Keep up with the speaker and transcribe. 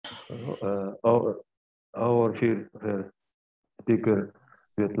our first speaker,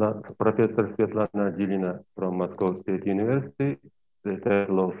 Professor Svetlana Zhilina from Moscow State University. The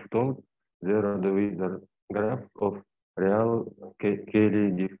title of talk, Zero Divisor Graph of Real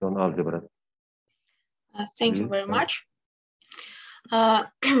Cayley Dickson Algebra. Thank you very much. I'm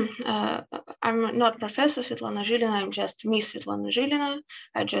not Professor Svetlana Zhilina, I'm just Miss Svetlana Zhilina.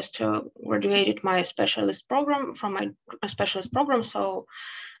 I just graduated my specialist program from my specialist program, so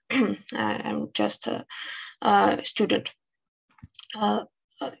I'm just a student.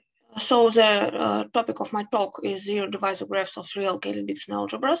 So the topic of my talk is zero divisor graphs of real Cayley Dickson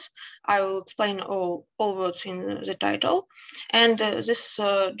algebras. I will explain all words in the title. And this is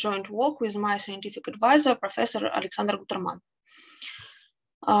a joint work with my scientific advisor, Professor Alexander Guterman.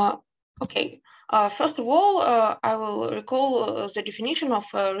 First of all, I will recall the definition of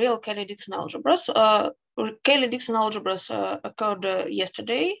real Cayley Dickson algebras. Cayley Dickson algebras occurred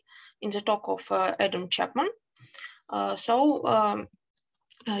yesterday in the talk of Adam Chapman.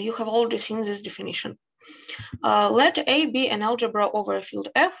 You have already seen this definition. Let A be an algebra over a field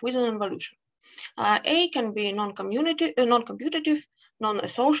F with an involution. A can be non-commutative,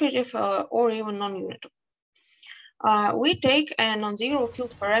 non-associative, or even non-unitive. We take a non-zero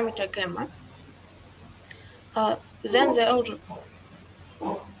field parameter gamma. Then the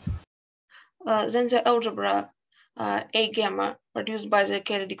algebra A gamma produced by the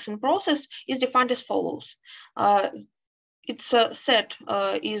Cayley Dickson process is defined as follows. Its set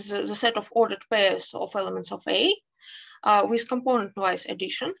is the set of ordered pairs of elements of A with component-wise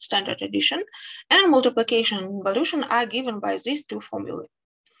addition, standard addition, and multiplication and involution are given by these two formulae.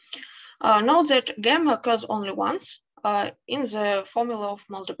 Note that gamma occurs only once in the formula of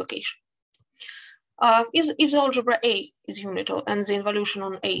multiplication. If the algebra A is unital and the involution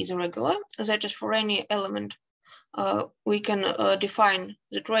on A is irregular, that is, for any element, we can define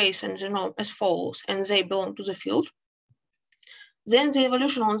the trace and the norm as follows, and they belong to the field. Then the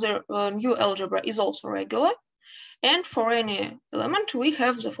involution on the new algebra is also regular. And for any element, we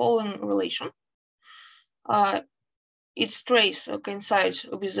have the following relation. Its trace coincides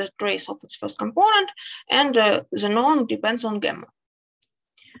with the trace of its first component, and the norm depends on gamma.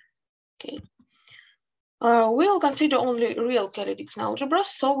 Okay. We'll consider only real Cayley Dickson algebras,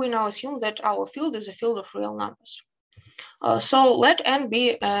 so we now assume that our field is a field of real numbers. So let n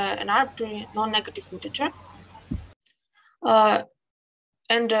be an arbitrary non-negative integer. And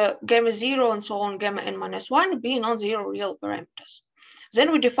gamma 0 and so on, gamma n minus 1 be non-zero real parameters.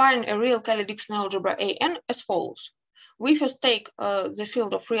 Then we define a real Cayley Dickson algebra an as follows. We first take the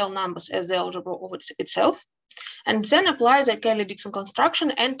field of real numbers as the algebra of itself, and then apply the Cayley Dickson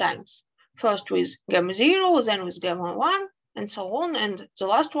construction n times. First with gamma 0, then with gamma 1, and so on, and the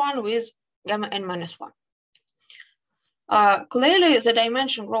last one with gamma n minus 1. Clearly, the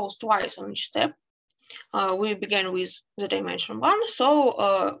dimension grows twice on each step. We began with the dimension 1,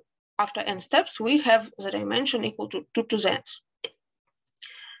 so after n steps, we have the dimension equal to 2 to the n's.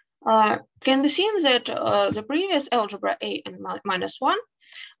 Can be seen that the previous algebra an minus 1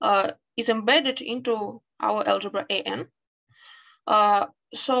 is embedded into our algebra an.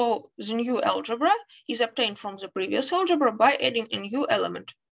 So the new algebra is obtained from the previous algebra by adding a new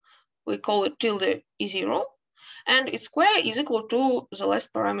element. We call it tilde E0, and its square is equal to the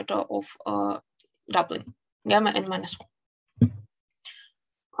last parameter of doubling, gamma n minus 1.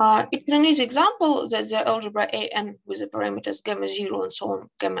 It is an easy example that the algebra an with the parameters gamma 0 and so on,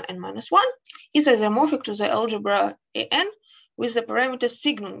 gamma n minus 1, is isomorphic to the algebra an with the parameters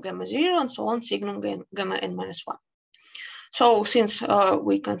signum gamma 0 and so on, signum gamma n minus 1. So since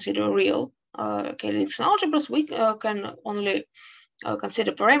we consider real Cayley Dickson algebras, we can only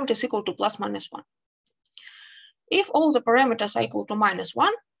consider parameters equal to plus minus 1. If all the parameters are equal to minus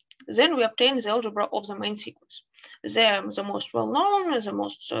 1, then we obtain the algebra of the main sequence. They are the most well-known, the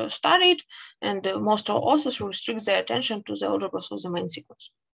most studied, and most authors restrict their attention to the algebras of the main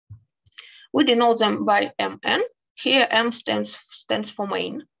sequence. We denote them by Mn. Here M stands for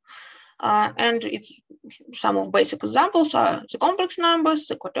main. And it's some of basic examples are the complex numbers,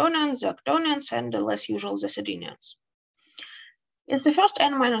 the quaternions, the octonions, and the less usual the sedenions. If the first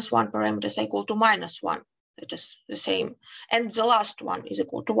n minus 1 parameters are equal to minus 1, that is the same, and the last one is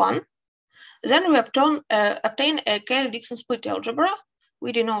equal to 1, then we obtain a Cayley Dickson split algebra.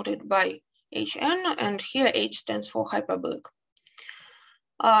 We denote it by Hn, and here H stands for hyperbolic.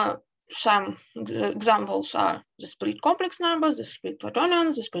 Some examples are the split complex numbers, the split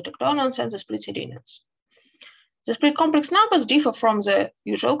quaternions, the split octonions, and the split sedenions. The split complex numbers differ from the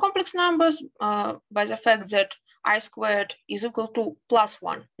usual complex numbers by the fact that I squared is equal to plus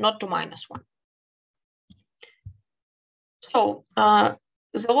 1, not to minus 1. So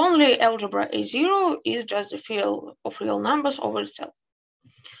the only algebra A0 is just the field of real numbers over itself.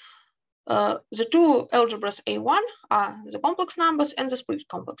 The two algebras A1 are the complex numbers and the split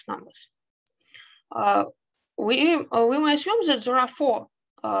complex numbers. We may assume that there are four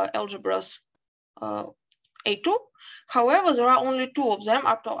algebras A2. However, there are only two of them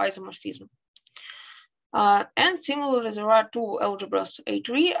up to isomorphism. And similarly, there are two algebras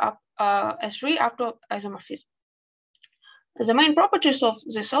A3 S3 up to isomorphism. The main properties of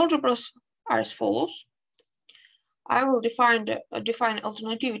these algebras are as follows. I will define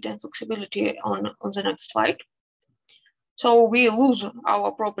alternativity and flexibility on the next slide. So we lose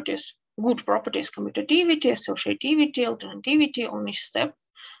our properties, good properties, commutativity, associativity, alternativity on each step,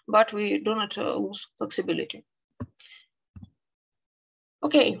 but we do not lose flexibility.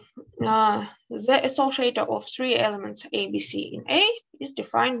 Okay, the associator of three elements A, B, C in A is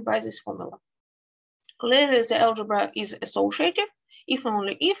defined by this formula. Clearly, the algebra is associative if and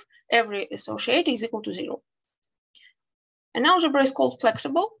only if every associator is equal to 0. An algebra is called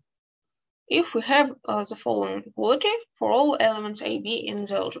flexible if we have the following equality for all elements A, B in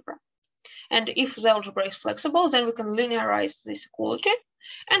the algebra. And if the algebra is flexible, then we can linearize this equality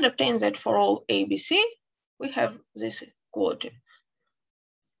and obtain that for all A, B, C, we have this equality.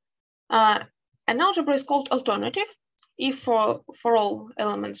 An algebra is called alternative if for all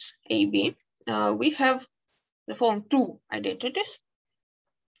elements A, B, we have the following two identities.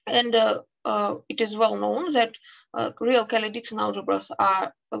 And it is well known that real Cayley Dickson algebras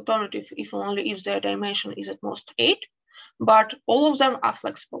are alternative if only if their dimension is at most 8, but all of them are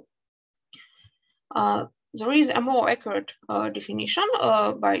flexible. There is a more accurate definition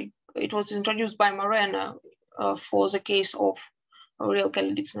it was introduced by Moreno for the case of real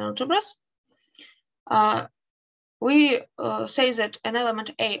Cayley Dickson algebras. We say that an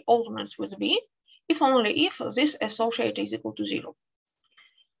element A alternates with B if only if this associator is equal to 0.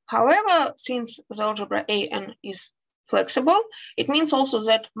 However, since the algebra AN is flexible, it means also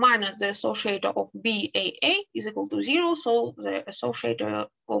that minus the associator of BAA is equal to 0, so the associator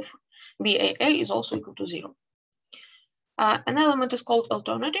of BAA is also equal to 0. An element is called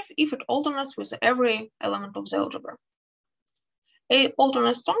alternative if it alternates with every element of the algebra. A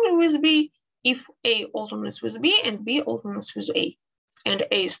alternates strongly with B if A alternates with B and B alternates with A. And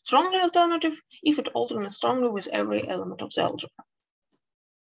A is strongly alternative if it alternates strongly with every element of the algebra.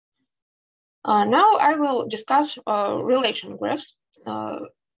 Now I will discuss relation graphs.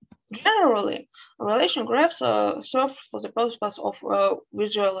 Generally, relation graphs serve for the purpose of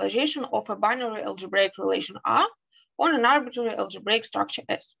visualization of a binary algebraic relation R on an arbitrary algebraic structure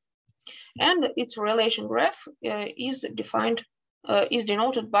S. And its relation graph is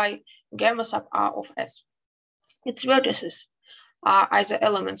denoted by gamma sub R of S. Its vertices are either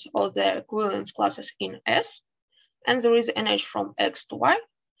elements or their equivalence classes in S, and there is an edge from X to Y,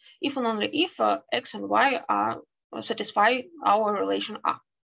 if and only if X and Y satisfy our relation R.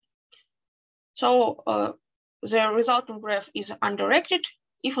 So the resulting graph is undirected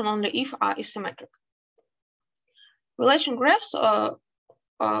if and only if R is symmetric. Relation graphs are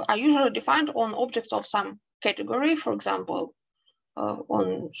usually defined on objects of some category, for example,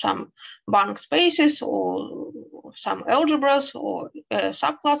 on some Banach spaces or some algebras or a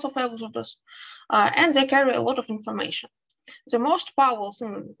subclass of algebras, and they carry a lot of information. The most powerful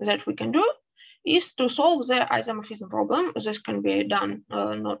thing that we can do is to solve the isomorphism problem. This can be done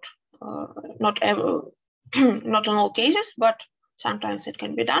not in all cases, but sometimes it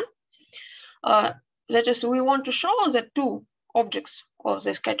can be done. That is, we want to show that two objects of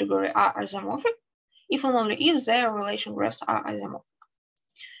this category are isomorphic, if and only if their relation graphs are isomorphic.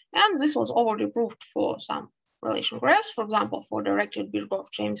 And this was already proved for some relation graphs, for example, for directed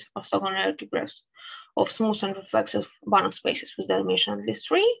Birkhoff-James orthogonality graphs of smooth and reflexive Banach spaces with dimension at least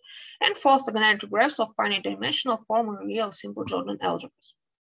 3, and for orthogonality graphs of finite dimensional formal real simple Jordan algebras.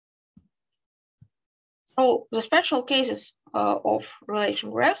 So the special cases of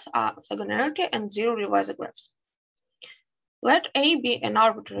relation graphs are orthogonality and zero divisor graphs. Let A be an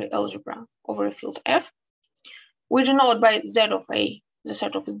arbitrary algebra over a field F. We denote by Z of A the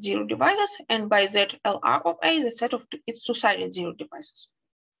set of its zero divisors, and by ZLR of A the set of its two-sided zero divisors.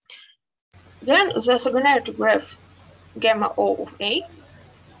 Then the orthogonality graph gamma O of A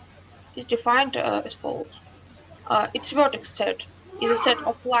is defined as follows. Its vertex set is a set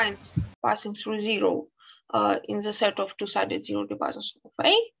of lines passing through 0 in the set of two-sided zero divisors of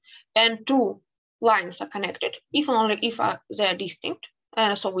A, and two lines are connected if and only if they are distinct,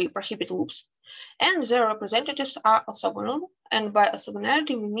 so we prohibit loops, and their representatives are orthogonal, and by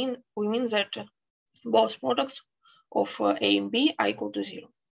orthogonality we mean that both products of A and B are equal to 0.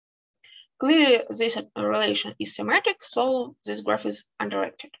 Clearly, this relation is symmetric, so this graph is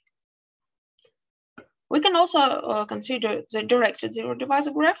undirected. We can also consider the directed zero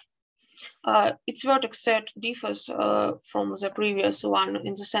divisor graph. Its vertex set differs from the previous one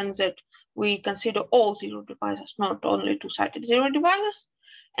in the sense that we consider all zero divisors, not only two-sided zero divisors,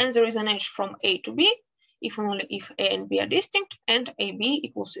 and there is an edge from A to B, if only if A and B are distinct, and AB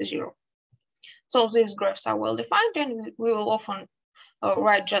equals 0. So these graphs are well defined, and we will often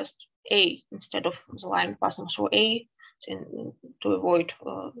write just A instead of the line passing through A to avoid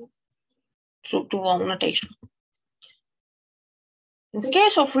too long notation. In the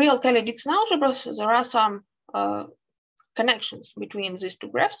case of real Cayley Dickson algebras, there are some connections between these two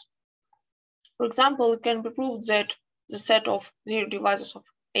graphs. For example, it can be proved that the set of zero divisors of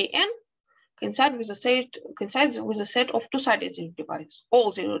AN coincides with the set of two-sided zero divisors.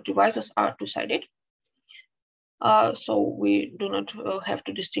 All zero divisors are two-sided, so we do not have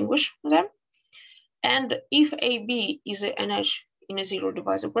to distinguish them. And if AB is an edge in a zero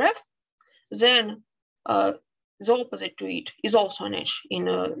divisor graph, then the opposite to it is also an edge in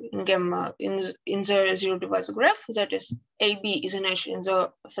the zero divisor graph. That is, AB is an edge in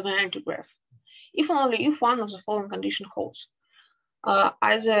the orthogonality graph, if only if one of the following condition holds.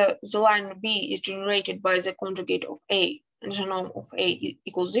 Either the line B is generated by the conjugate of A and the norm of A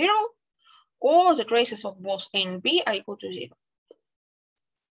equals 0, or the traces of both A and B are equal to 0.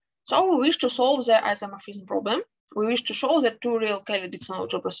 So we wish to solve the isomorphism problem. We wish to show that two real Cayley Dickson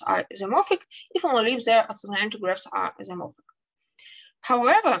algebras are isomorphic if only if their orthogonality graphs are isomorphic.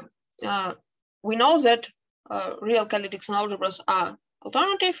 However, we know that real Cayley Dickson algebras are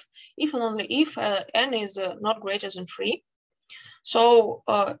alternative if and only if n is not greater than 3. So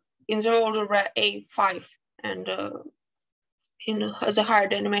in the algebra A5 and in the higher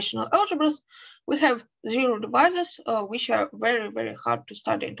dimensional algebras, we have zero divisors, which are very, very hard to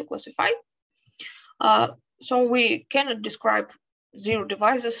study and to classify. So we cannot describe zero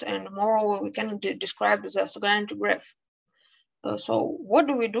divisors, and moreover, we cannot describe the orthogonality graph. So what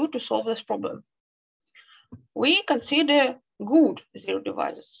do we do to solve this problem? We consider good zero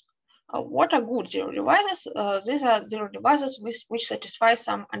divisors. What are good zero divisors? These are zero divisors which satisfy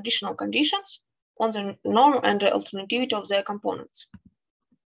some additional conditions on the norm and the alternativity of their components.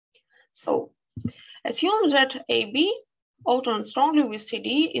 So assume that AB alternates strongly with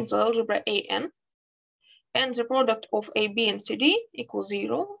CD in the algebra AN, and the product of AB and CD equals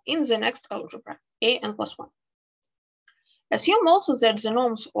 0 in the next algebra, AN plus 1. Assume also that the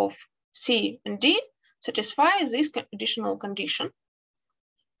norms of C and D satisfy this additional condition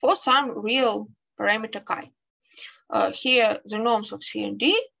for some real parameter chi. Here, the norms of C and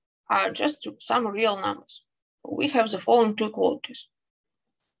D are just some real numbers. We have the following two qualities.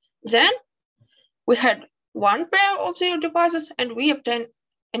 Then we had one pair of zero divisors, and we obtain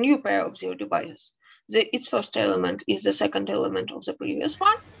a new pair of zero divisors. Its first element is the second element of the previous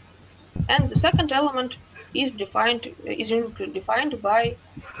one, and the second element is uniquely defined by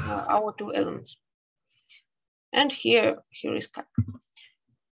our two elements. And here is chi.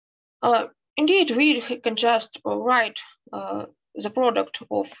 Indeed, we can just write the product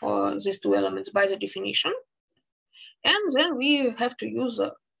of these two elements by the definition, and then we have to use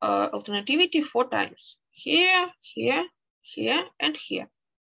alternativity 4 times. Here, here, here, and here.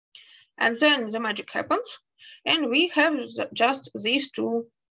 And then the magic happens, and we have just these two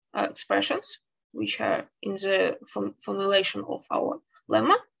expressions, which are in the formulation of our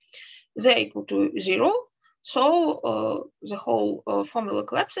lemma. They're equal to 0, so the whole formula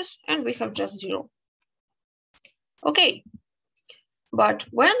collapses, and we have just 0. Okay, but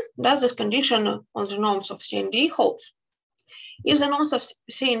when does this condition on the norms of C and D hold? If the norms of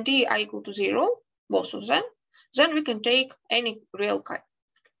C and D are equal to 0, both of them, then we can take any real chi.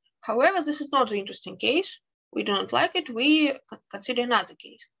 However, this is not the interesting case. We do not like it. We consider another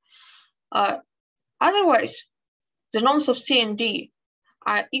case. Otherwise, the norms of C and D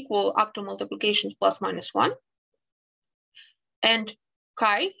are equal up to multiplication plus minus 1. And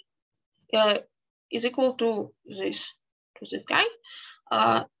chi is equal to this guy.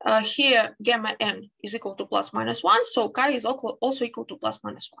 Here, gamma n is equal to plus minus 1. So chi is also equal to plus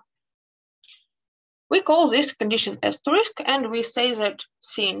minus 1. We call this condition asterisk, and we say that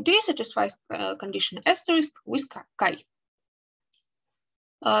C and D satisfies condition asterisk with chi.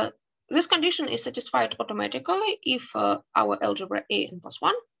 This condition is satisfied automatically if our algebra AN plus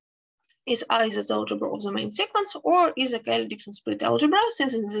 1 is either the algebra of the main sequence or is a Cayley Dickson split algebra,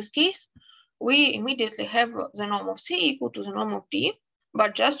 since in this case, we immediately have the norm of C equal to the norm of D,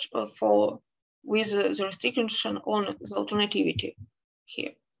 but just with the restriction on the alternativity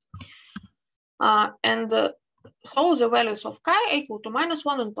here. And So the values of chi are equal to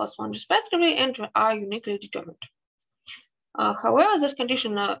 -1 and +1 respectively and are uniquely determined. However, this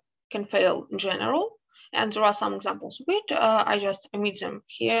condition can fail in general, and there are some examples of it. I just omit them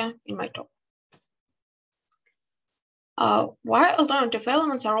here in my talk. Why alternative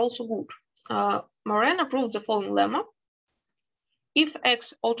elements are also good? Moreno proved the following lemma. If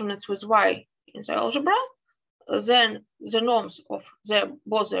x alternates with y in the algebra, then the norms of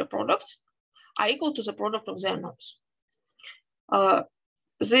both their products are equal to the product of their norms.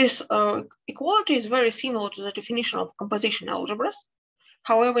 This equality is very similar to the definition of composition algebras.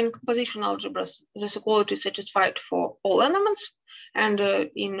 However, in composition algebras, this equality is satisfied for all elements, and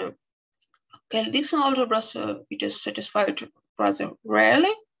in Cayley Dickson algebras, it is satisfied rather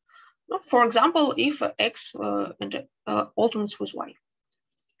rarely. For example, if x alternates with y.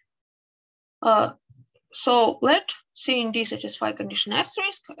 So let C and D satisfy condition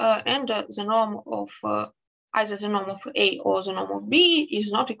asterisk, and the norm of either the norm of A or the norm of B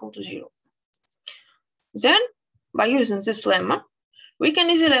is not equal to 0. Then, by using this lemma, we can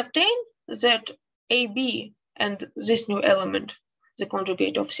easily obtain that AB and this new element, the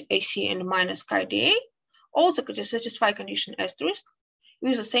conjugate of AC and minus chi dA, also could satisfy condition asterisk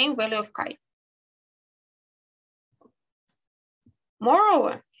with the same value of chi.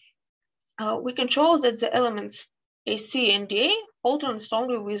 Moreover, we can show that the elements AC and dA alternate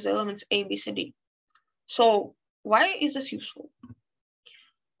strongly with the elements A, B, C, D. So why is this useful?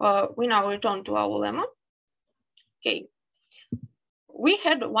 We now return to our lemma. Okay, we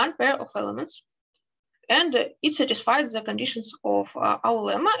had one pair of elements, and it satisfied the conditions of our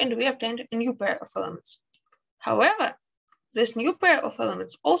lemma, and we obtained a new pair of elements. However, this new pair of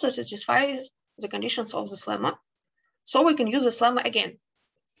elements also satisfies the conditions of this lemma, so we can use this lemma again.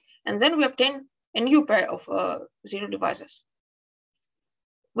 And then we obtain a new pair of zero divisors.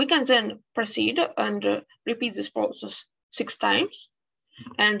 We can then proceed and repeat this process 6 times.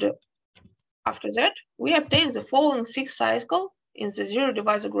 And after that, we obtain the following 6 cycle in the zero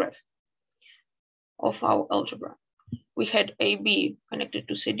divisor graph of our algebra. We had AB connected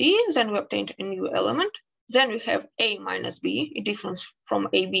to CD, then we obtained a new element. Then we have A minus B, a difference from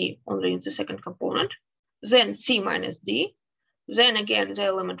AB only in the second component. Then C minus D. Then again, the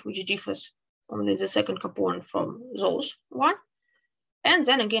element which differs only the second component from those one. And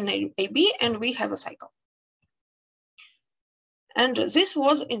then again, AB, and we have a cycle. And this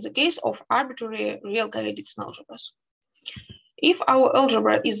was in the case of arbitrary real Cayley Dickson algebras. If our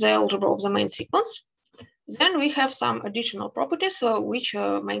algebra is the algebra of the main sequence, then we have some additional properties which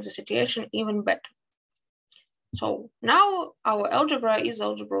make the situation even better. So now our algebra is the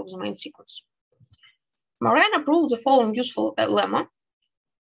algebra of the main sequence. Moreno proved the following useful lemma.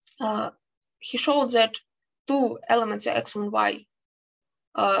 He showed that 2 elements x and y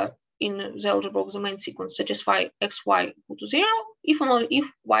in the algebra of the main sequence satisfy xy equal to 0, if and only if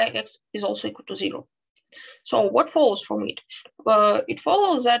yx is also equal to 0. So what follows from it? It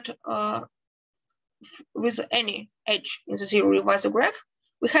follows that with any edge in the zero divisor graph,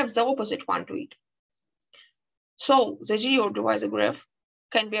 we have the opposite one to it. So the zero divisor graph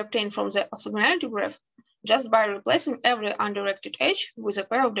can be obtained from the orthogonality graph just by replacing every undirected edge with a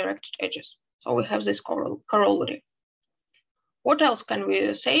pair of directed edges. So we have this corollary. What else can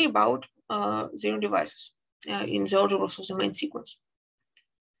we say about zero divisors in the algebras of the main sequence?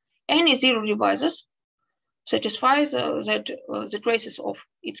 Any zero divisors satisfies that the traces of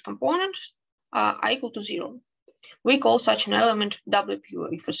its components are equal to 0. We call such an element doubly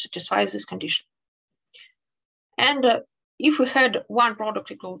pure if it satisfies this condition. And if we had one product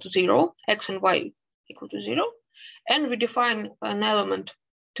equal to 0, x and y equal to 0, and we define an element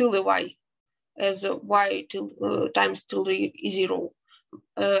tilde y as y times tilde is 0,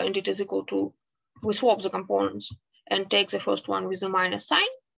 and it is equal to, we swap the components and take the first one with the minus sign,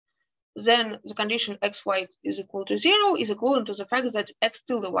 then the condition xy is equal to 0 is equivalent to the fact that x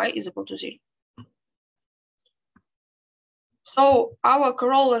tilde y is equal to 0. So our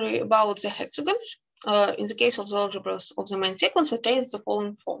corollary about the hexagons, in the case of the algebras of the main sequence, attains the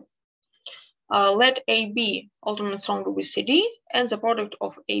following form. Let AB alternate strongly with CD, and the product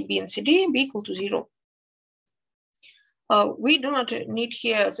of AB and CD be equal to 0. We do not need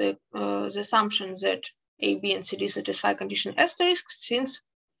here the assumption that AB and CD satisfy condition asterisk, since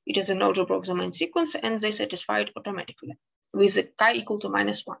it is an algebra of the main sequence, and they satisfy it automatically with the chi equal to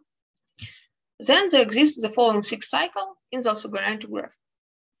 -1. Then there exists the following 6 cycle in the orthogonality graph.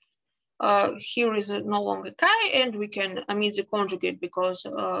 Here is no longer chi, and we can omit the conjugate because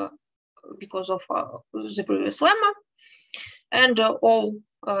of the previous lemma, and all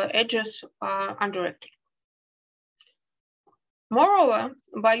edges are undirected. Moreover,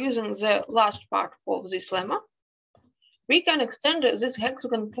 by using the last part of this lemma, we can extend this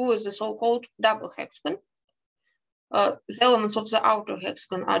hexagon to the so-called double hexagon. The elements of the outer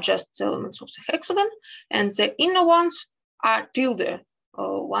hexagon are just the elements of the hexagon, and the inner ones are tilde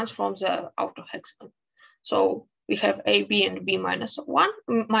ones from the outer hexagon. So we have a, b, and b minus 1,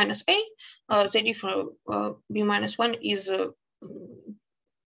 minus a. The difference b minus 1 is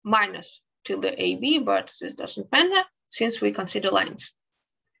minus tilde ab, but this doesn't matter since we consider lines.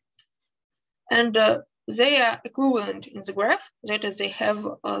 And they are equivalent in the graph, that is, they have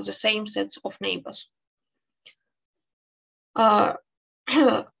the same sets of neighbors. One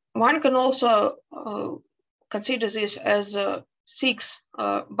can also consider this as 6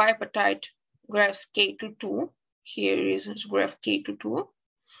 bipartite graphs k to 2. Here is graph k to 2,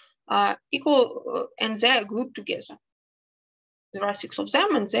 equal, and they are glued together. There are 6 of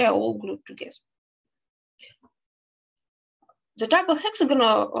them, and they are all glued together. The double hexagon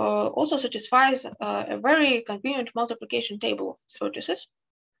also satisfies a very convenient multiplication table of its vertices.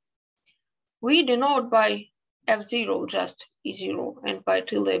 We denote by f0 just e0 and by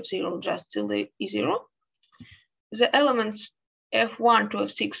tilde f0 just tilde e0. The elements f1 to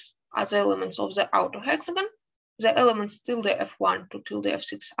f6 are the elements of the outer hexagon. The elements tilde f1 to tilde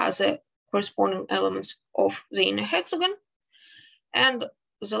f6 are the corresponding elements of the inner hexagon. And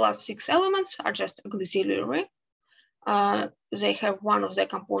the last 6 elements are just auxiliary. They have one of their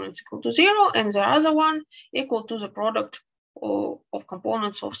components equal to 0 and the other one equal to the product of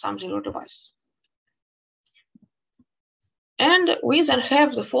components of some 0 divisors. And we then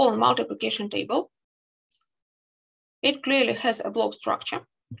have the following multiplication table. It clearly has a block structure.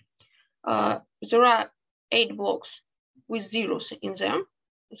 There are 8 blocks with zeros in them.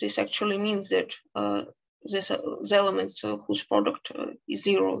 This actually means that the elements whose product is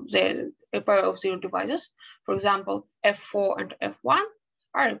 0, they're a pair of 0 divisors. For example, f4 and f1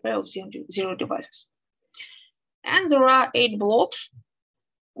 are a pair of 0 divisors. And there are 8 blocks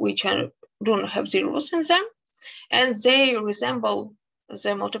which don't have zeros in them, and they resemble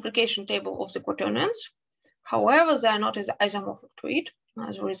the multiplication table of the quaternions. However, they are not as isomorphic to it.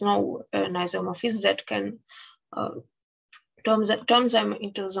 There is no isomorphism that can turn them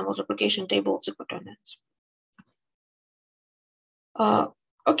into the multiplication table of the quaternions.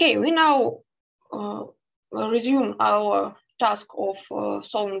 Okay, we now resume our task of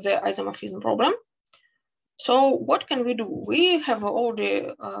solving the isomorphism problem. So what can we do? We have already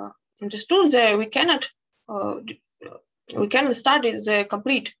understood that we cannot study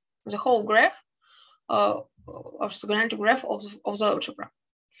the whole graph orthogonality graph of the algebra.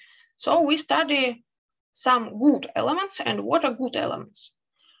 So we study some good elements. And what are good elements?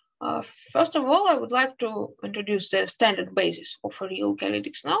 First of all, I would like to introduce the standard basis of a real Cayley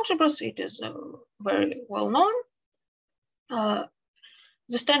Dickson algebras. It is very well known.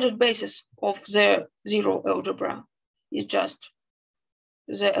 The standard basis of the 0 algebra is just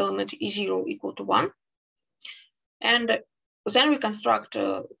the element e0 equal to 1. And then we construct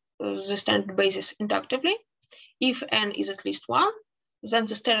the standard basis inductively. If n is at least 1, then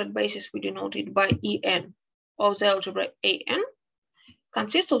the standard basis we denote it by en of the algebra an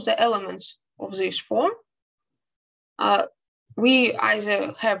consists of the elements of this form. We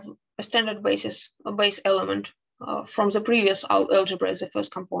either have a standard basis, a base element from the previous algebra as the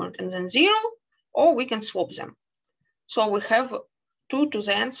first component and then 0, or we can swap them. So we have 2 to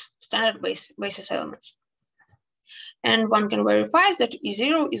the nth standard basis elements. And one can verify that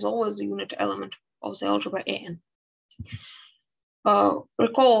E0 is always the unit element of the algebra an.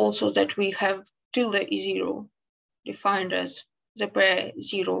 Recall also that we have tilde E0 defined as the pair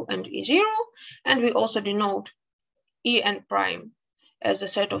 0 and E0, and we also denote En prime as a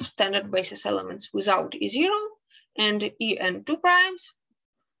set of standard basis elements without E0, and En 2 primes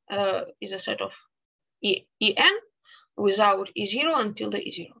is a set of En without E0 and tilde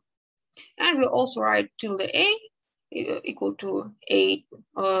E0. And we also write tilde A equal to A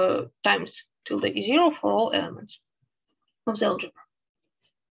times tilde E0 for all elements of the algebra.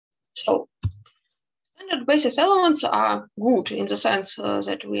 So standard basis elements are good in the sense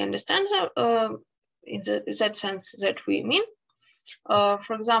that we understand them, in that sense that we mean.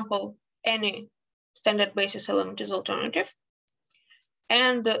 For example, any standard basis element is alternative,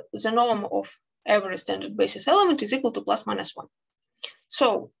 and the norm of every standard basis element is equal to plus minus 1.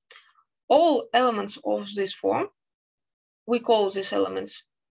 So all elements of this form, we call these elements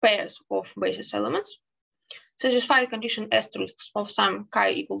pairs of basis elements, satisfy condition asterisk of some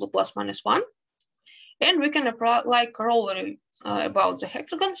chi equal to plus minus 1. And we can apply corollary about the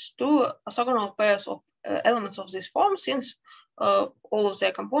hexagons to orthogonal pairs of elements of this form, since all of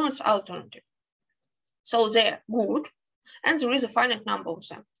their components are alternative. So they're good, and there is a finite number of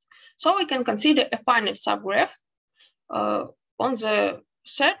them. So we can consider a finite subgraph on the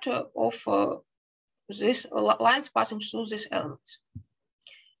set of these lines passing through these elements.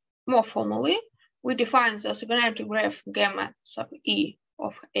 More formally, we define the orthogonality graph gamma sub E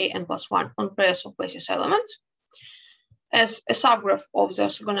of an plus 1 on pairs of basis elements as a subgraph of the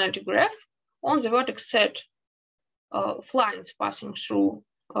orthogonality graph on the vertex set of lines passing through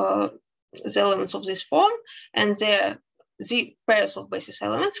the elements of this form and their pairs of basis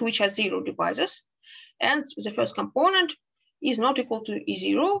elements, which are zero divisors. And the first component is not equal to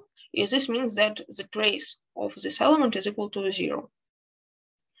E0. This means that the trace of this element is equal to 0.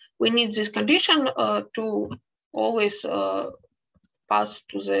 We need this condition to always pass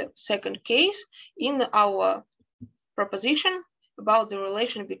to the second case in our proposition about the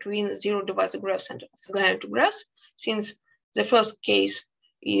relation between zero divisor graphs and orthogonality graphs, since the first case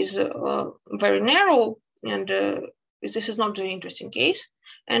is very narrow and this is not the interesting case,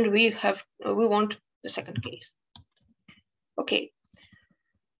 and we want the second case. Okay,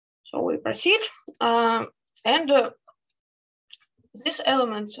 so we proceed, these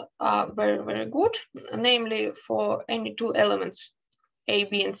elements are very, very good, namely for any two elements, A,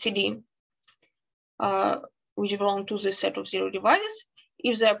 B, and C, D, which belong to this set of zero divisors.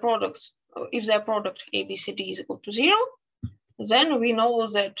 If their product A, B, C, D is equal to 0, then we know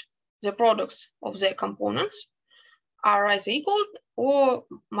that the products of their components are either equal or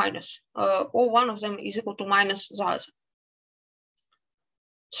minus, or one of them is equal to minus the other.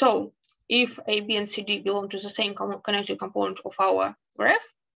 So if A, B, and C, D belong to the same connected component of our graph,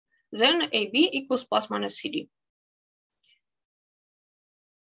 then AB equals plus minus CD.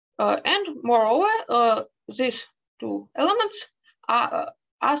 And moreover, these two elements are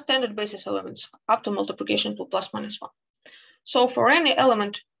standard basis elements up to multiplication to plus minus 1. So for any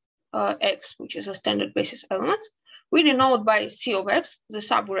element x, which is a standard basis element, we denote by C of x the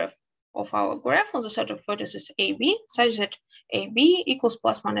subgraph of our graph on the set of vertices AB, such that AB equals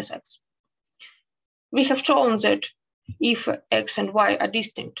plus minus x. We have shown that if x and y are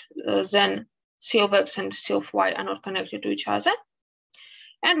distinct, then C of x and C of y are not connected to each other.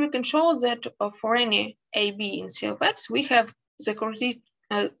 And we can show that for any AB in C of x, we have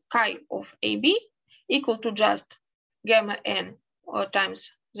the chi of AB equal to just gamma n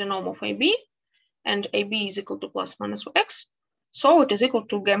times the norm of AB, and AB is equal to plus minus x. So it is equal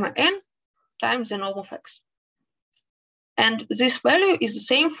to gamma n times the norm of x. And this value is the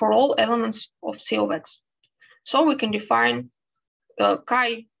same for all elements of C of x. So we can define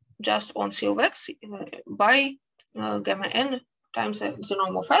chi just on C of x by gamma n times the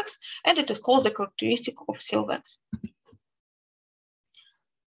norm of x, and it is called the characteristic of C of x.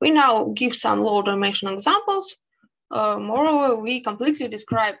 We now give some low dimension examples. Moreover, we completely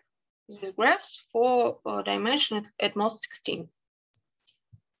describe these graphs for dimension at most 16.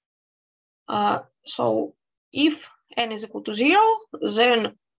 So if n is equal to 0,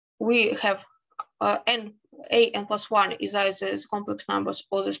 then we have n plus 1 is either the complex numbers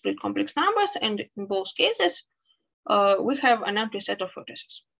or the split complex numbers, and in both cases, we have an empty set of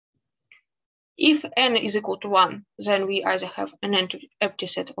vertices. If n is equal to 1, then we either have an empty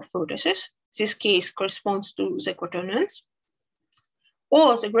set of vertices. This case corresponds to the quaternions.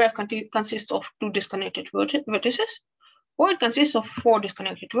 Or the graph consists of two disconnected vertices, or it consists of 4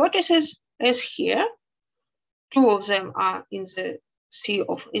 disconnected vertices, as here. 2 of them are in the C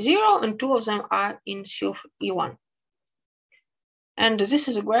of E0, and 2 of them are in C of E1. And this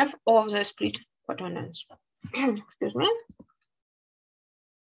is a graph of the split quaternions. Excuse me.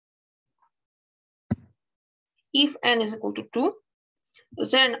 If n is equal to 2,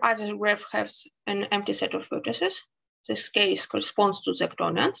 then either the graph has an empty set of vertices. This case corresponds to the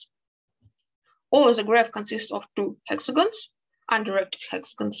quaternions. Or the graph consists of 2 hexagons, undirected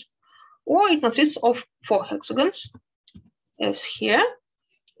hexagons, or it consists of 4 hexagons, as here.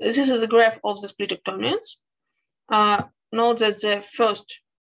 This is a graph of the split quaternions. Note that the first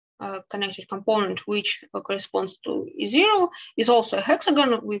connected component, which corresponds to E0, is also a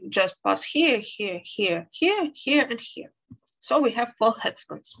hexagon. We just pass here, here, here, here, here, and here. So we have 4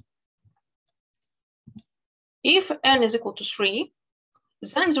 hexagons. If n is equal to 3,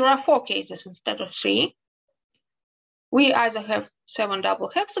 then there are 4 cases instead of 3. We either have 7 double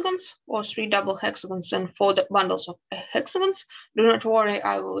hexagons or 3 double hexagons and 4 bundles of hexagons. Do not worry,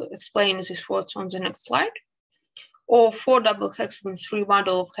 I will explain these words on the next slide. Or 4 double hexagons, 3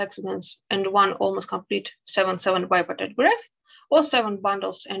 bundles of hexagons, and 1 almost complete 7-7 bipartite graph, or 7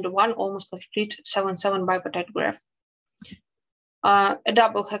 bundles and 1 almost complete 7-7 bipartite graph. A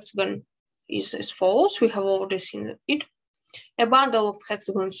double hexagon is as follows. We have already seen it. A bundle of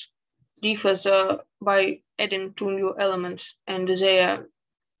hexagons differs by adding 2 new elements, and they are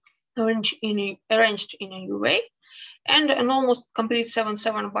arranged in a new way. And an almost complete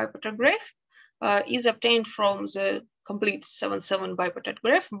 7-7 bipartite graph is obtained from the complete 7-7 bipartite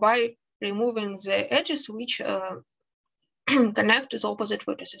graph by removing the edges which connect the opposite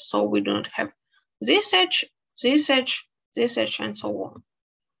vertices. So we do not have this edge, this edge, this edge, and so on.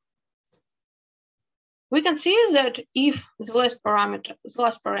 We can see that if the last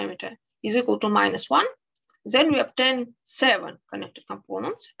parameter is equal to -1, then we obtain 7 connected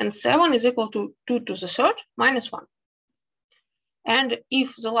components, and 7 is equal to 2 to the third minus 1. And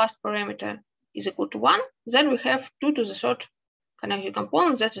if the last parameter is equal to 1, then we have 2 to the third connected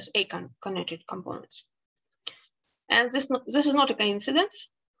components, that is 8 connected components. And this is not a coincidence.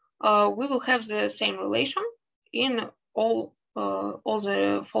 We will have the same relation in all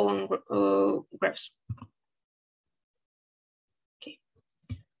the following graphs. Okay.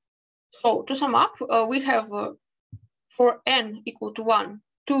 So to sum up, we have for n equal to 1,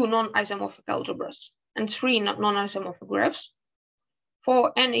 2 non-isomorphic algebras and 3 non-isomorphic graphs.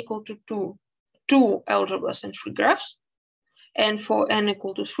 For n equal to 2, 2 algebras and 3 graphs. And for n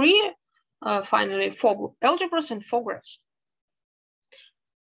equal to 3, finally 4 algebras and 4 graphs.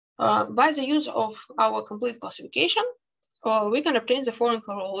 By the use of our complete classification, we can obtain the following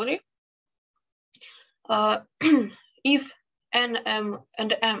corollary. If n, m,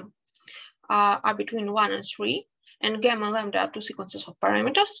 and m are between 1 and 3, and gamma and lambda are 2 sequences of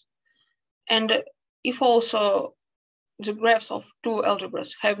parameters, and if also the graphs of 2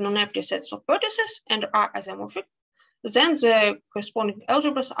 algebras have non-empty sets of vertices and are isomorphic, then the corresponding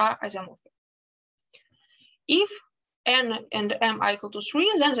algebras are isomorphic. If n and m are equal to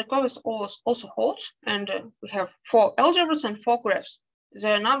 3, then the curve also holds, and we have 4 algebras and 4 graphs.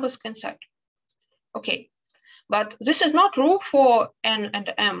 Their numbers coincide. Okay, but this is not true for n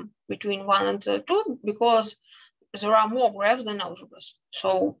and m between 1 and 2, because there are more graphs than algebras.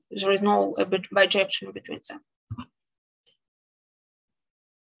 So there is no bijection between them.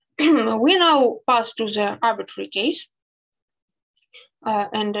 We now pass to the arbitrary case.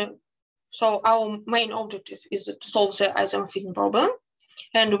 So our main objective is to solve the isomorphism problem.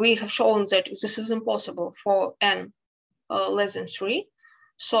 And we have shown that this is impossible for n less than 3.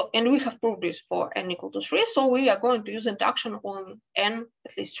 So, and we have proved this for n equal to 3. So we are going to use induction on n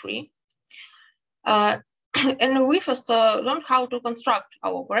at least 3. And we first learn how to construct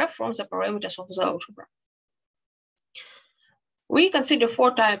our graph from the parameters of the algebra. We consider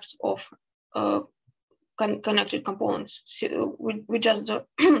 4 types of connected components. So we just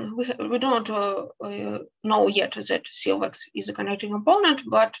we don't know yet that C of x is a connected component,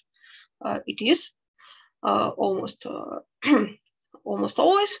 but it is almost almost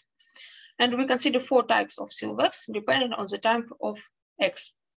always. And we consider 4 types of C of x depending on the type of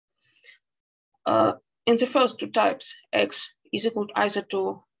x. In the first 2 types, x is equal either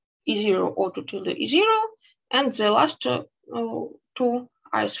to E0 or to tilde E0, and the last 2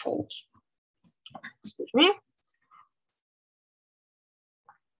 are as follows. Excuse me.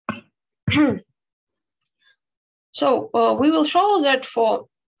 So we will show that for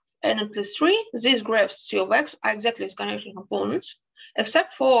n plus 3, these graphs C of x are exactly as connected components,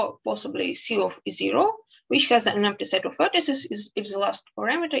 except for possibly C of E0, which has an empty set of vertices if the last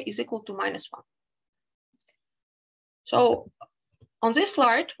parameter is equal to -1. So on this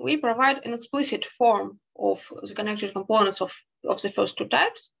slide, we provide an explicit form of the connected components of the first 2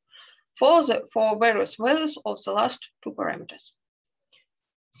 types for various values of the last 2 parameters.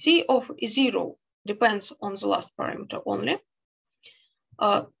 C of E0 depends on the last parameter only.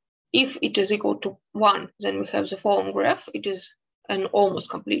 If it is equal to 1, then we have the following graph. It is an almost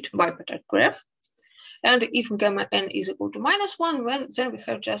complete bipartite graph. And if gamma n is equal to -1, then we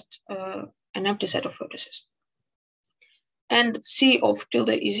have just an empty set of vertices. And C of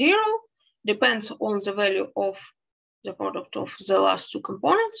tilde E0 depends on the value of the product of the last 2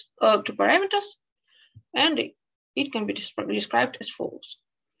 components, 2 parameters, and it can be described as follows.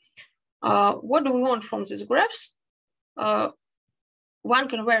 What do we want from these graphs? One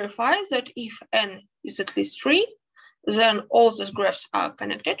can verify that if n is at least 3, then all these graphs are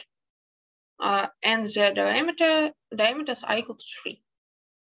connected, and the diameters are equal to 3.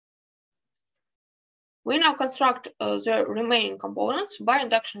 We now construct the remaining components by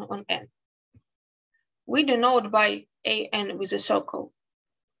induction on n. We denote by an with a circle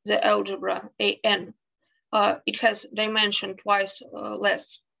the algebra an. It has dimension twice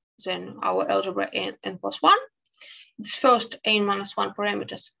less than our algebra n plus 1. Its first n-1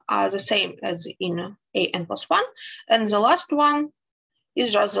 parameters are the same as in an plus 1, and the last one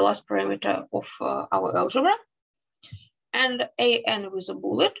is just the last parameter of our algebra. And an with a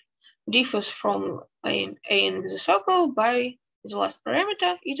bullet differs from an with a circle by the last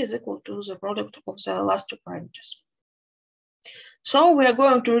parameter. It is equal to the product of the last 2 parameters. So we are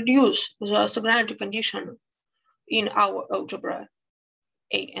going to reduce the orthogonality condition in our algebra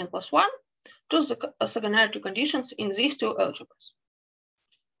an plus 1 to the orthogonality conditions in these two algebras.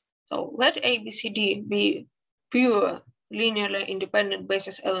 So let A, B, C, D be pure linearly independent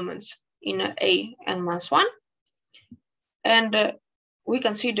basis elements in A n minus 1. And we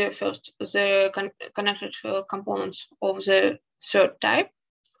consider first the connected components of the third type.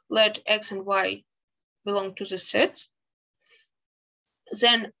 Let X and Y belong to the set.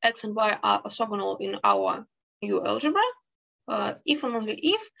 Then X and Y are orthogonal in our U algebra, if and only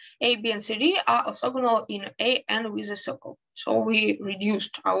if A, B, and C, D are orthogonal in A n with a circle. So we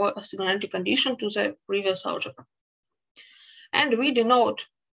reduced our orthogonality condition to the previous algebra. And we denote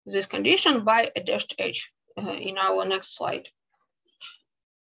this condition by a dashed h in our next slide.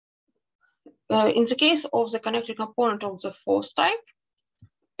 In the case of the connected component of the fourth type,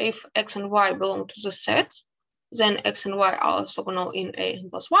 if X and Y belong to the set, then X and Y are orthogonal in A n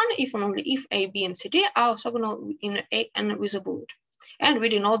plus 1, if and only if A, B, and C, D are orthogonal in A n with a bullet. And we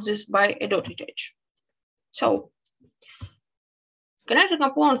denote this by a dotted edge. So, connected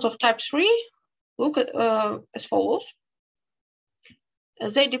components of type 3 look at, as follows.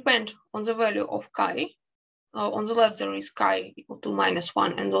 They depend on the value of chi. On the left, there is chi equal to minus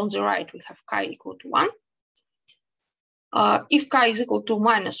 1, and on the right, we have chi equal to 1. If chi is equal to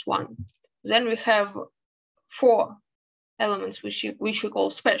minus 1, then we have 4 elements which we call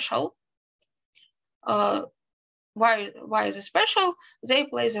special. Why is it special? They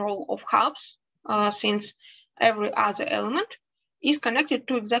play the role of hubs, since every other element is connected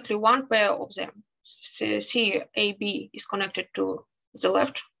to exactly one pair of them. C, A, B is connected to the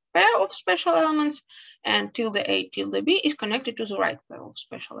left pair of special elements, and tilde A, tilde B is connected to the right pair of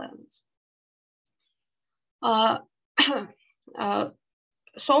special elements.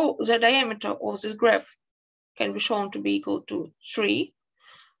 So the diameter of this graph can be shown to be equal to 3,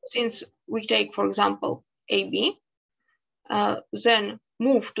 since we take, for example, AB, then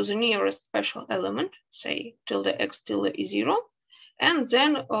move to the nearest special element, say tilde X tilde is 0, and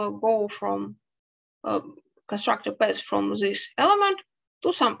then go from, construct a path from this element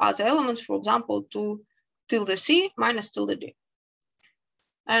to some other elements, for example, to tilde C minus tilde D.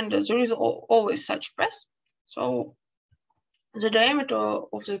 And there is always such path. So the diameter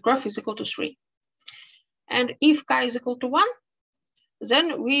of the graph is equal to 3. And if chi is equal to 1,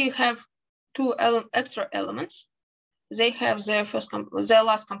 then we have 2 extra elements. They have their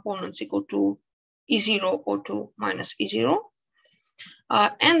last components equal to E0 or to minus E0.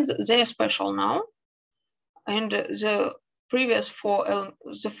 And they're special now. And the previous 4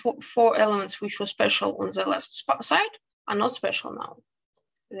 elements which were special on the left side are not special now.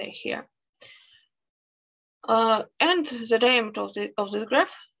 They're here. And the diameter of this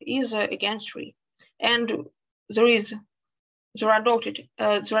graph is again 3. And there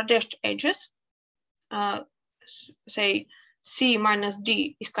are dashed edges. Say C minus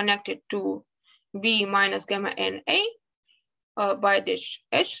D is connected to B minus gamma NA by a dashed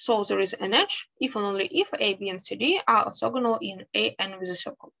edge. So there is an edge if and only if A, B, and C, D are orthogonal in A n with a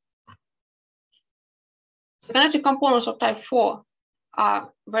circle. The connected components of type 4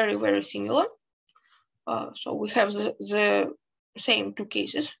 are very, very similar. So we have the same 2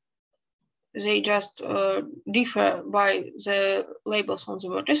 cases. They just differ by the labels on the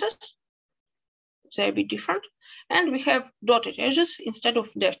vertices. They're a bit different. And we have dotted edges instead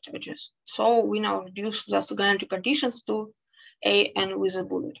of dashed edges. So we now reduce the orthogonality conditions to A n with a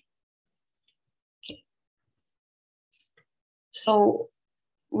bullet. Okay. So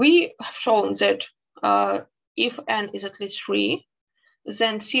we have shown that if n is at least 3,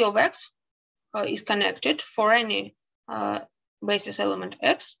 then C of x is connected for any basis element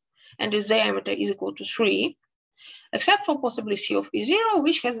x, and its diameter is equal to 3, except for possibly C of E0,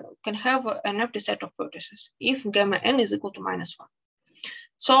 which can have an empty set of vertices if gamma n is equal to minus 1.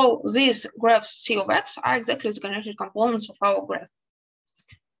 So these graphs C of x are exactly the connected components of our graph.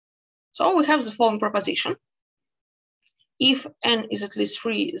 So we have the following proposition. If n is at least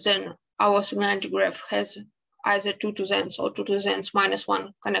 3, then our orthogonality graph has either 2 to the n's or 2 to the n's minus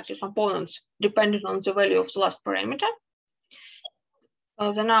 1 connected components, depending on the value of the last parameter.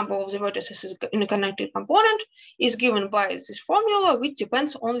 The number of the vertices in a connected component is given by this formula, which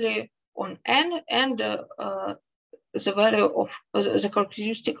depends only on n and the value of the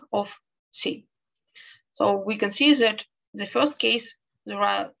characteristic of C. So we can see that the first case, there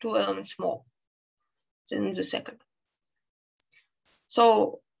are 2 elements more than the second.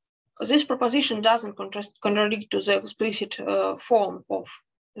 So this proposition doesn't contradict to the explicit form of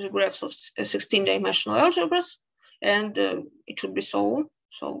the graphs of 16-dimensional algebras, and it should be so.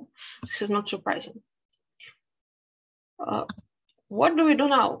 So this is not surprising. what do we do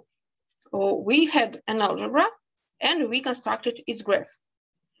now? We had an algebra and we constructed its graph.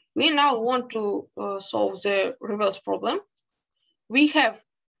 We now want to solve the reverse problem. We have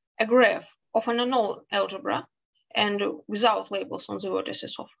a graph of an unknown algebra and without labels on the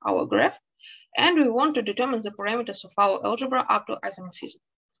vertices of our graph. And we want to determine the parameters of our algebra up to isomorphism.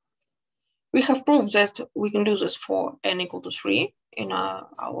 We have proved that we can do this for n equal to 3 in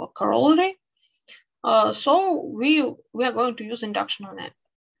our corollary. So we are going to use induction on n.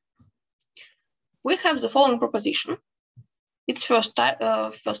 We have the following proposition. Its first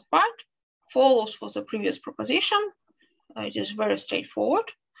part follows for the previous proposition. It is very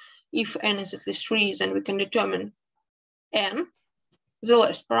straightforward. If n is at least 3, then we can determine n, the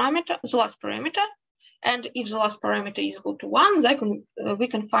last parameter. And if the last parameter is equal to 1, then we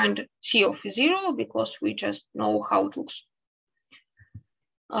can find C of 0 because we just know how it looks.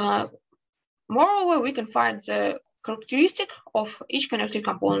 Moreover, we can find the characteristic of each connected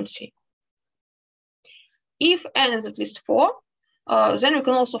component C. If n is at least 4, then we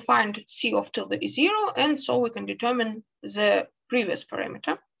can also find C of tilde is 0, and so we can determine the previous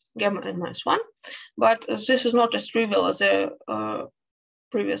parameter, gamma n minus 1. But this is not as trivial as the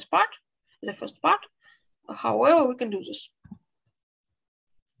previous part, the first part. However, we can do this.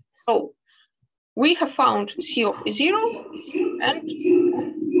 So we have found C of 0 and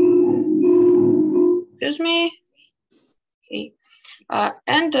excuse me, okay,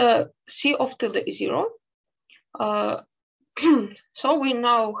 and C of tilde is 0. So we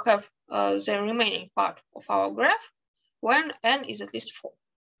now have the remaining part of our graph when n is at least 4.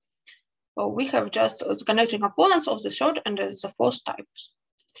 So we have just the connected components of the third and the fourth types.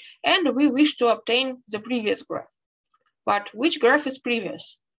 And we wish to obtain the previous graph. But which graph is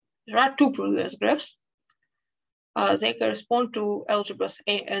previous? There are two previous graphs. They correspond to algebras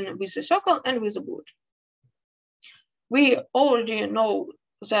AN with the circle and with the bullet. We already know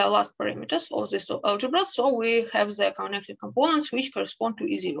the last parameters of these two algebras, so we have the connected components which correspond to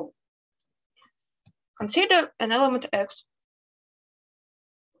E0. Consider an element X,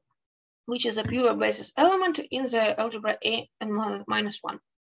 which is a pure basis element in the algebra A n minus 1.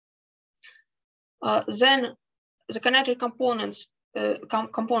 Then the connected components,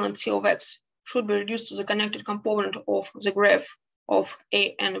 component C of X should be reduced to the connected component of the graph of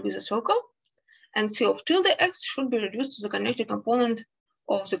AN with a circle, and C of tilde X should be reduced to the connected component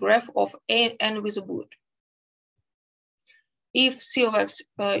of the graph of AN with a bullet. If C of X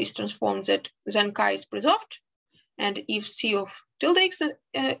is transformed, then chi is preserved, and if C of tilde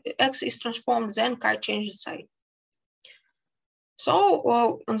X is transformed, then chi changes sign.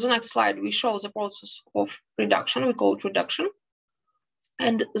 So on the next slide, we show the process of reduction. We call it reduction.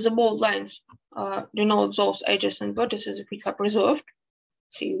 And the bold lines denote those edges and vertices which are preserved.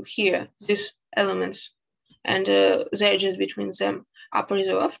 So here, these elements and the edges between them are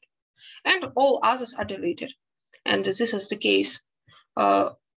preserved. And all others are deleted. And this is the case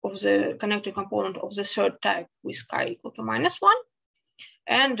of the connected component of the third type with chi equal to -1.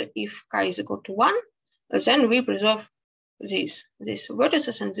 And if chi is equal to 1, then we preserve these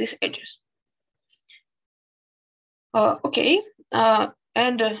vertices and these edges. Okay,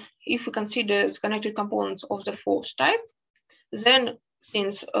 and if we consider the connected components of the fourth type, then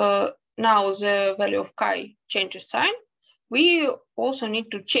since now the value of chi changes sign, we also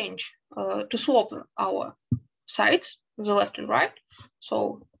need to change, to swap our sides, the left and right.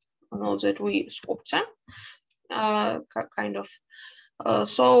 So note that we swapped them, kind of.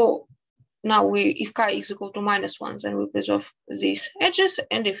 So now if chi is equal to -1, then we preserve these edges,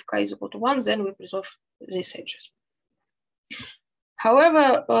 and if chi is equal to 1, then we preserve these edges.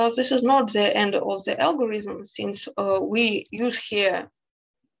 However, this is not the end of the algorithm, since we use here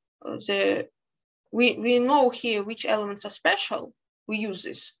we know here which elements are special, we use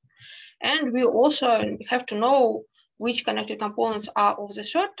this. And we also have to know which connected components are of the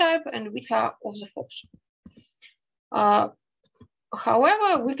third type and which are of the fourth.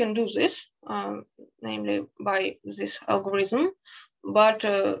 However, we can do this, namely by this algorithm, but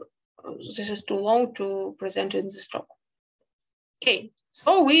this is too long to present in this talk. Okay,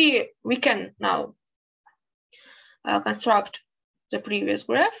 so we can now construct the previous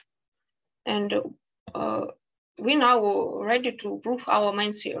graph, and we now ready to prove our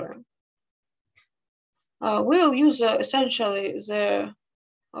main theorem. We will use essentially the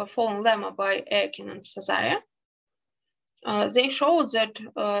following lemma by Aiken and Sazaia. They showed that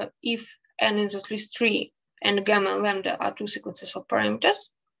if n is at least 3 and gamma and lambda are two sequences of parameters,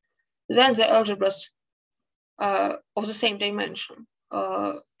 then the algebras of the same dimension,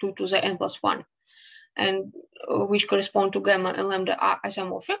 2 to the n+1, and which correspond to gamma and lambda are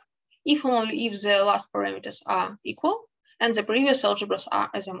isomorphic, if only if the last parameters are equal, and the previous algebras are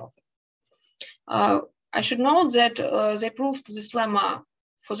isomorphic. I should note that they proved this lemma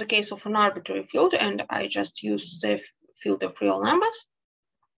for the case of an arbitrary field, and I just used the field of real numbers.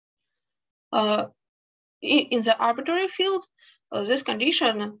 In the arbitrary field, this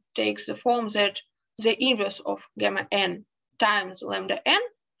condition takes the form that the inverse of gamma n times lambda n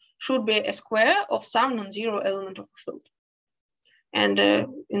should be a square of some non-zero element of a field. And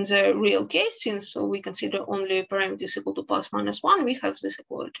in the real case, since we consider only parameters equal to plus minus 1, we have this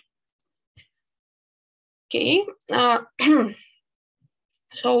equality. Okay,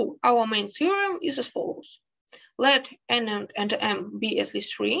 so our main theorem is as follows. Let n and m be at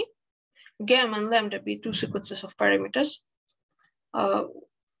least 3, gamma and lambda be 2 sequences of parameters,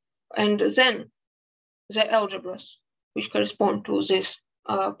 and then the algebras which correspond to these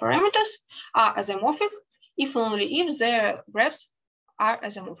parameters are isomorphic if only if their graphs are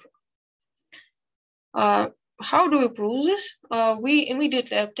isomorphic. How do we prove this? We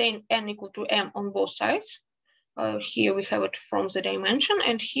immediately obtain n equal to m on both sides. Here we have it from the dimension,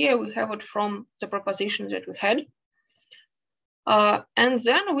 and here we have it from the proposition that we had. And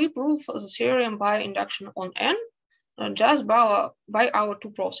then we prove the theorem by induction on n, just by our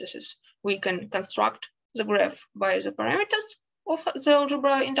two processes. We can construct the graph by the parameters of the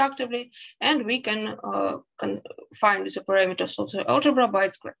algebra inductively, and we can find the parameters of the algebra by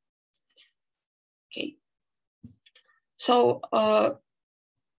its graph. Okay. So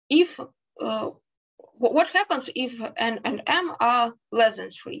what happens if n and m are less than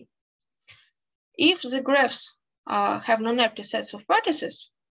 3? If the graphs have non-empty sets of vertices,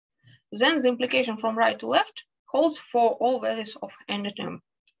 then the implication from right to left holds for all values of n and m.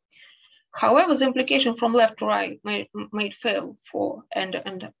 However, the implication from left to right may fail for n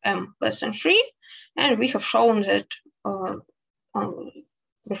and m less than 3, and we have shown that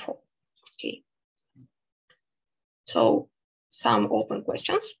before. Okay. So some open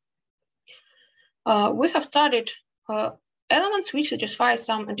questions. We have studied elements which satisfy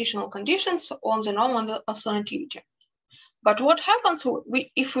some additional conditions on the non-alternativity. But what happens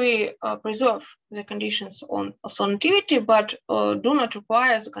if we preserve the conditions on alternativity but do not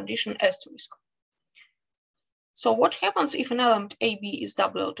require the condition asterisk? So what happens if an element AB is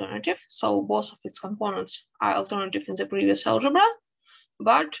doubly alternative, so both of its components are alternative in the previous algebra,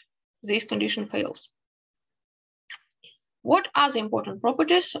 but this condition fails? What other important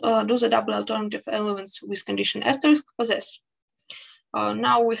properties do the double alternative elements with condition asterisk possess?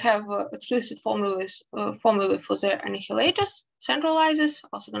 Now we have explicit formulae for their annihilators, centralizers,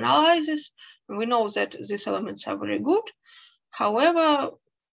 orthogonalizers, and we know that these elements are very good. However,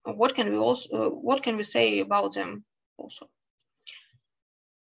 what can we say about them also?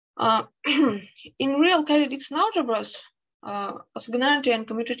 In real Cayley Dickson algebras, orthogonality and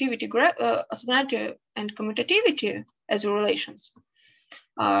commutativity as relations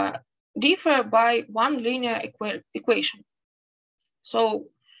differ by one linear equation. So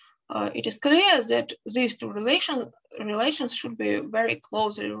it is clear that these two relations should be very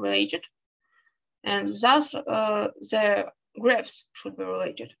closely related, and thus their graphs should be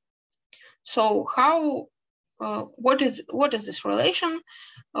related. So what is this relation?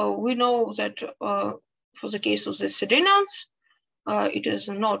 We know that for the case of the sedenions, it is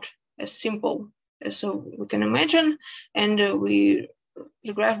not as simple as we can imagine, and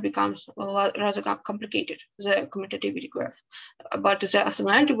the graph becomes rather complicated, the commutativity graph. But the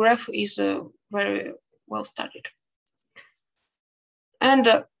orthogonality graph is very well studied.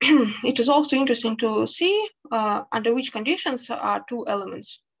 And it is also interesting to see under which conditions are two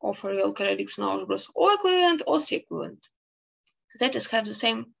elements of real Cayley Dickson algebras or equivalent or C-equivalent. That is, have the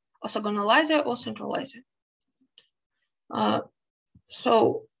same orthogonalizer or centralizer.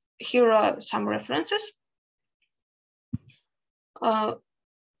 So here are some references. My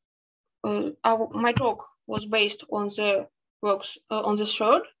talk was based on the works on the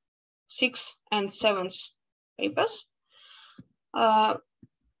 3rd, 6th, and 7th papers. I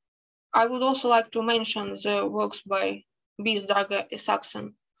would also like to mention the works by Biss,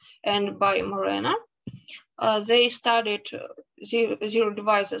 Isaksen, and by Moreno. They studied zero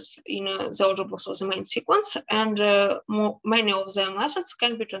divisors in the algebras of the main sequence, and many of their methods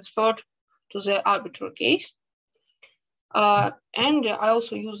can be transferred to the arbitrary case. And I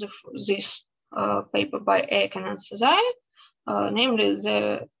also use this paper by Aiken and Cesare, namely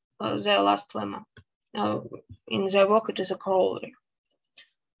their last lemma. In their work, it is a corollary.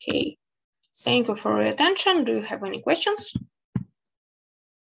 Okay, thank you for your attention. Do you have any questions?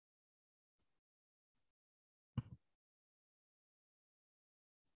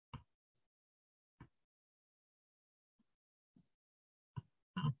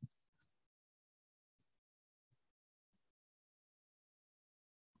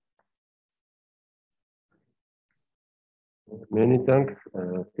 Many thanks,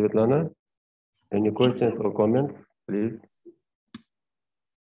 Svetlana. Any questions or comments, please?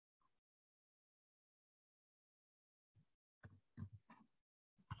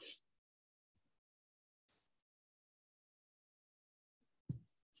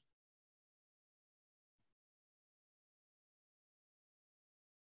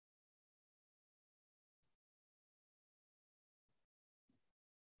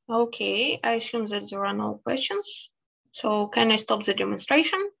 Okay, I assume that there are no questions. So can I stop the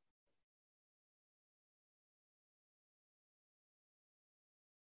demonstration?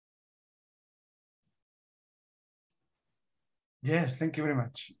 Yes, thank you very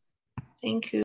much. Thank you.